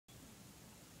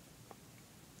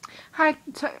Hi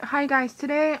guys.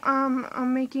 Today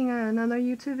I'm making another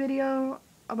YouTube video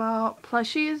about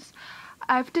plushies.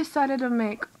 I've decided to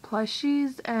make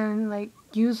plushies and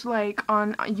use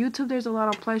on YouTube. There's a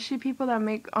lot of plushie people that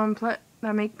make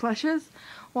plushes.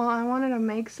 Well, I wanted to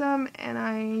make some, and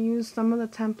I used some of the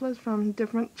templates from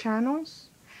different channels,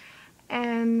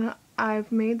 and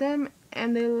I've made them,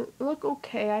 and they look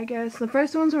okay, I guess. The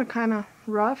first ones were kind of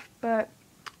rough, but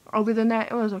other than that,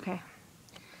 it was okay.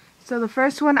 So the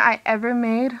first one I ever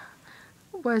made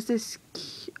was this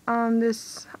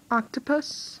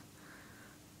octopus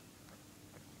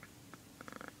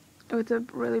with a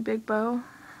really big bow.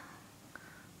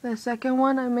 The second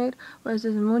one I made was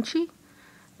this moochie,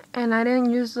 and I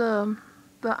didn't use the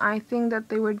eye thing that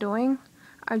they were doing.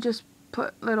 I just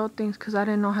put little things because I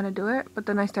didn't know how to do it, but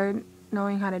then I started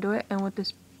knowing how to do it, and with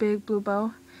this big blue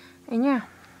bow. And yeah,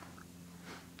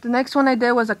 the next one I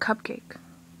did was a cupcake.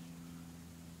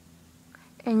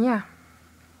 And yeah,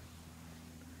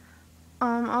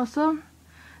 also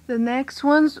the next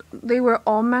ones, they were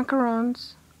all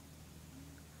macarons,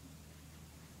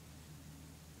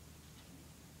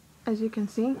 as you can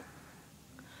see.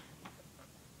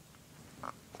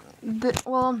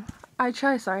 Well, I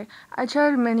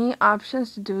tried many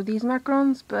options to do these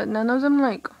macarons, but none of them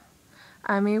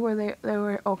I made where they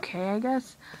were okay, I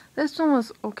guess. This one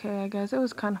was okay, I guess. It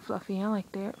was kind of fluffy. I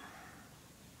liked it.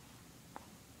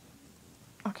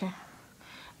 Okay.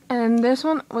 And this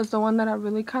one was the one that I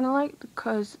really kind of liked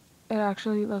because it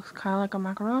actually looks kind of like a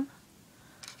macaron.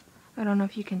 I don't know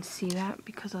if you can see that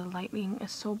because the lighting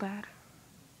is so bad.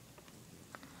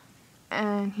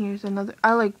 And here's another.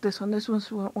 I like this one. This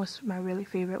was my really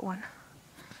favorite one.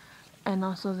 And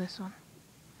also this one.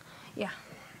 Yeah.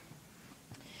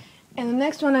 And the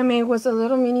next one I made was a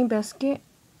little mini biscuit.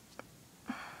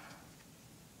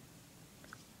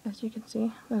 As you can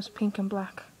see, there's pink and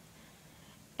black.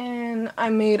 And I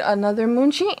made another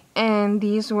moochie, and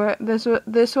this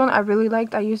one I really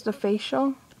liked. I used the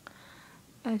facial,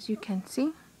 as you can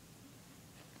see.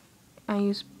 I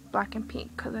used black and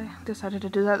pink because I decided to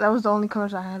do that. That was the only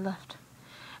colors I had left.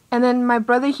 And then my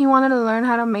brother, he wanted to learn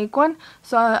how to make one,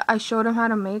 so I showed him how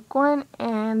to make one,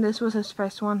 and this was his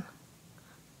first one.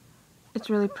 It's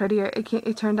really pretty.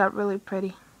 It turned out really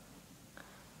pretty.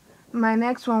 My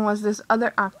next one was this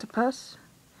other octopus.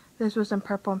 This was in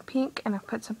purple and pink, and I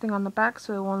put something on the back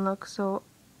so it won't look so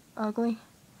ugly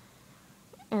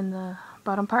in the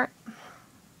bottom part.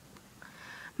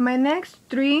 My next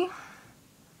three,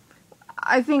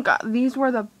 I think these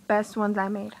were the best ones I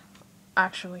made,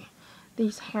 actually.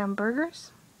 These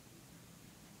hamburgers.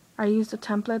 I used a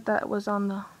template that was on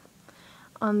the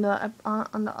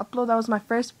upload. That was my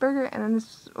first burger, and then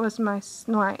this was my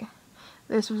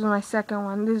this was my second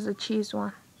one. This is a cheese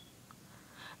one.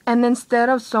 And instead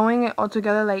of sewing it all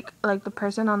together like the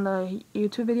person on the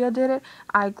YouTube video did it,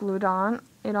 I glued it on,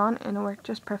 and it worked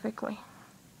just perfectly.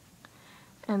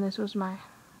 And this was my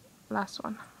last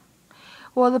one.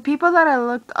 Well, the people that I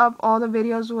looked up all the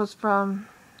videos was from,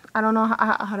 I don't know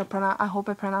how to pronounce. I hope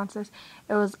I pronounce this.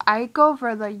 It was Aiko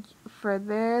for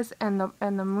this and the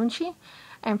moochie,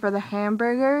 and for the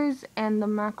hamburgers and the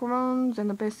macarons and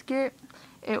the biscuit,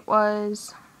 it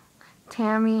was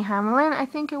Tammy, I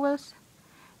think it was.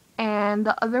 And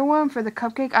the other one for the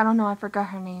cupcake, I don't know, I forgot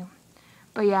her name.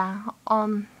 But yeah,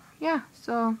 yeah,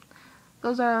 so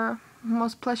those are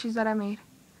most plushies that I made.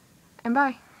 And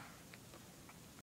bye.